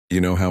You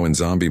know how in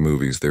zombie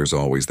movies there's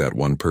always that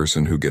one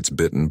person who gets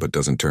bitten but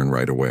doesn't turn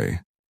right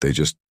away? They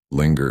just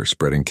linger,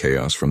 spreading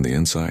chaos from the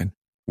inside?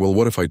 Well,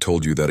 what if I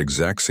told you that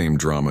exact same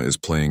drama is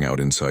playing out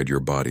inside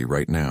your body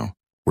right now?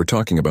 We're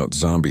talking about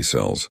zombie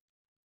cells,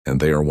 and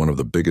they are one of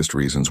the biggest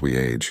reasons we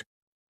age.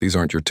 These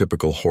aren't your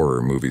typical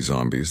horror movie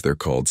zombies, they're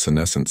called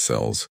senescent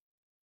cells.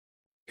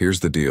 Here's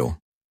the deal.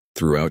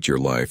 Throughout your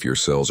life, your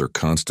cells are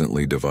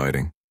constantly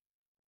dividing.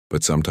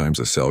 But sometimes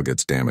a cell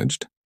gets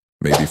damaged,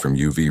 maybe from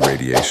UV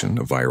radiation,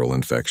 a viral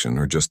infection,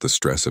 or just the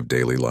stress of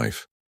daily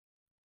life.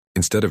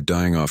 Instead of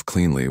dying off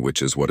cleanly,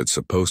 which is what it's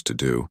supposed to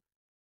do,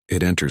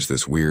 it enters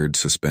this weird,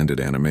 suspended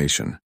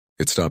animation.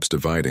 It stops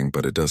dividing,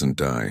 but it doesn't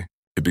die.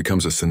 It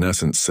becomes a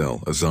senescent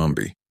cell, a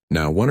zombie.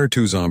 Now, 1 or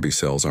 2 zombie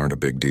cells aren't a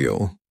big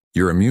deal.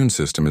 Your immune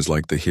system is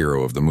like the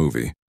hero of the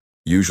movie,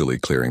 usually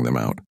clearing them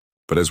out.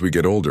 But as we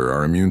get older,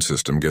 our immune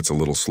system gets a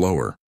little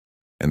slower,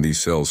 and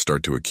these cells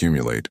start to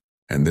accumulate.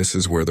 And this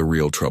is where the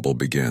real trouble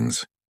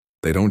begins.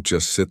 They don't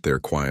just sit there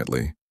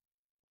quietly.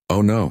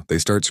 Oh no, they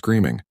start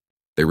screaming.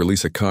 They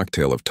release a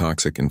cocktail of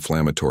toxic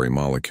inflammatory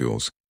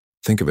molecules.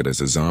 Think of it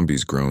as a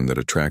zombie's groan that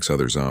attracts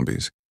other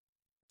zombies.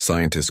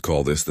 Scientists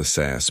call this the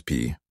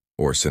SASP,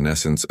 or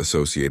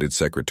senescence-associated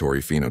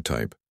secretory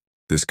phenotype.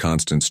 This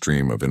constant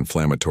stream of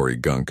inflammatory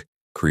gunk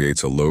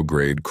creates a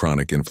low-grade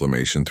chronic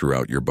inflammation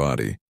throughout your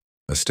body,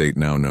 a state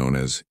now known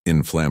as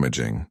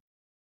inflammaging.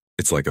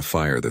 It's like a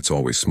fire that's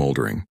always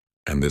smoldering.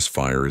 And this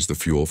fire is the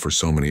fuel for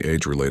so many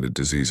age-related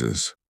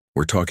diseases.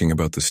 We're talking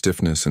about the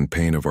stiffness and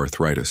pain of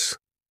arthritis,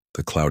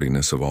 the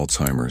cloudiness of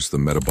Alzheimer's, the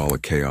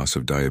metabolic chaos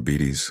of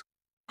diabetes,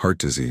 heart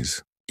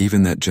disease,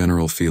 even that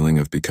general feeling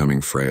of becoming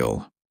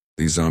frail.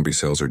 These zombie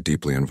cells are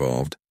deeply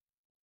involved.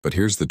 But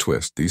here's the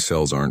twist, these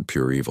cells aren't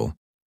pure evil.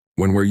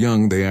 When we're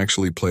young, they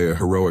actually play a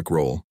heroic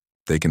role.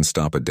 They can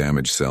stop a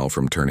damaged cell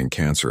from turning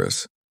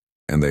cancerous,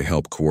 and they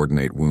help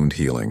coordinate wound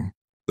healing.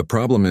 The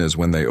problem is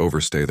when they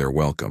overstay their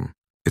welcome.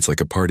 It's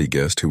like a party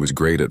guest who was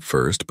great at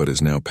first but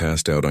is now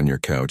passed out on your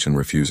couch and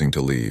refusing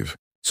to leave.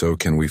 So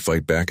can we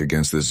fight back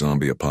against this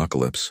zombie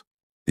apocalypse?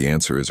 The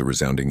answer is a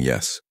resounding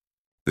yes.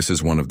 This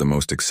is one of the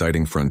most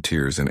exciting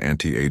frontiers in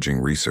anti-aging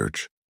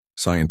research.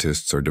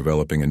 Scientists are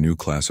developing a new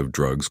class of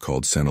drugs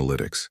called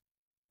senolytics.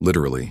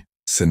 Literally,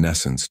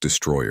 senescence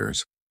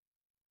destroyers.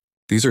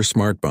 These are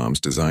smart bombs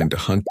designed to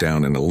hunt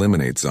down and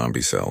eliminate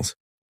zombie cells.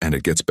 And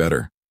it gets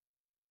better.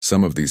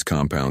 Some of these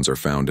compounds are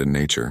found in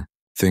nature.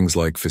 Things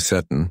like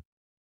fisetin,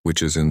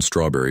 which is in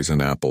strawberries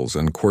and apples,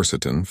 and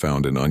quercetin,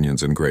 found in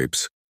onions and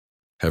grapes,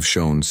 have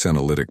shown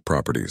senolytic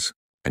properties.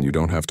 And you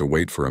don't have to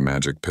wait for a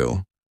magic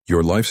pill.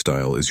 Your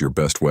lifestyle is your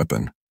best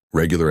weapon.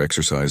 Regular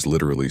exercise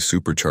literally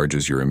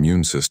supercharges your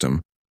immune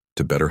system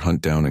to better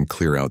hunt down and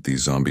clear out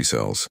these zombie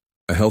cells.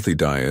 A healthy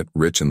diet,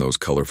 rich in those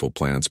colorful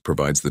plants,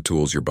 provides the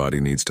tools your body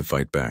needs to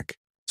fight back.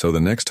 So the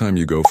next time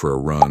you go for a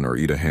run or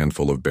eat a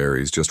handful of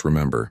berries, just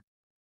remember,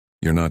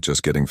 you're not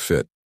just getting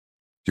fit.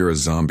 You're a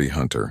zombie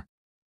hunter,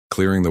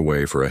 clearing the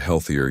way for a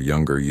healthier,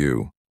 younger you.